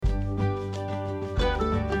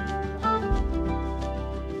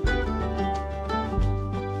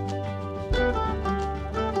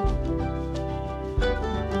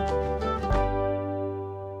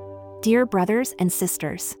Dear brothers and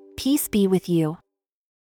sisters, peace be with you.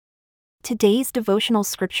 Today's devotional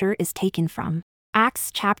scripture is taken from Acts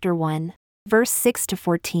chapter 1, verse 6 to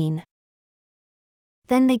 14.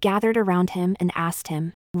 Then they gathered around him and asked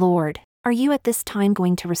him, Lord, are you at this time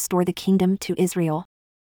going to restore the kingdom to Israel?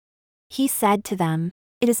 He said to them,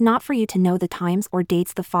 It is not for you to know the times or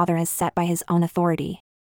dates the Father has set by his own authority.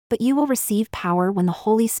 But you will receive power when the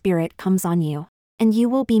Holy Spirit comes on you, and you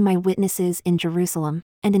will be my witnesses in Jerusalem,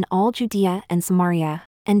 and in all Judea and Samaria,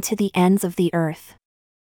 and to the ends of the earth.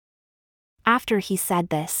 After he said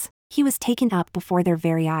this, he was taken up before their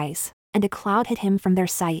very eyes, and a cloud hid him from their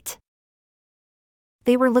sight.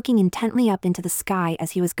 They were looking intently up into the sky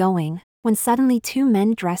as he was going, when suddenly 2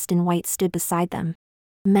 men dressed in white stood beside them.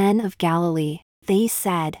 Men of Galilee, they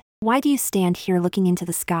said, why do you stand here looking into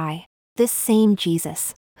the sky? This same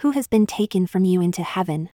Jesus, who has been taken from you into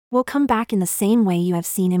heaven, will come back in the same way you have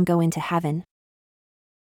seen him go into heaven.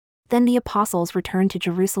 Then the apostles returned to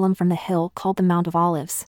Jerusalem from the hill called the Mount of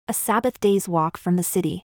Olives, a Sabbath day's walk from the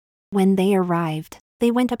city. When they arrived, they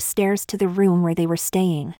went upstairs to the room where they were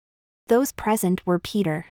staying. Those present were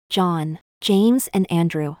Peter, John, James and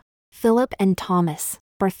Andrew, Philip and Thomas,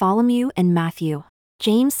 Bartholomew and Matthew,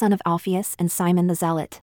 James son of Alphaeus and Simon the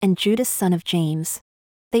Zealot, and Judas son of James.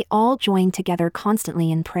 They all joined together constantly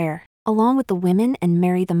in prayer, along with the women and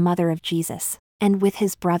Mary the mother of Jesus, and with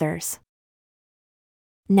his brothers.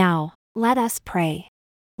 Now, let us pray.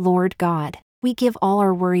 Lord God, we give all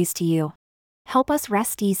our worries to you. Help us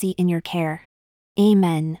rest easy in your care.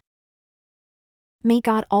 Amen. May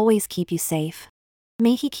God always keep you safe.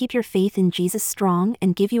 May he keep your faith in Jesus strong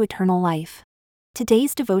and give you eternal life.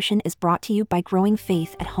 Today's devotion is brought to you by Growing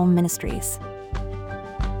Faith at Home Ministries.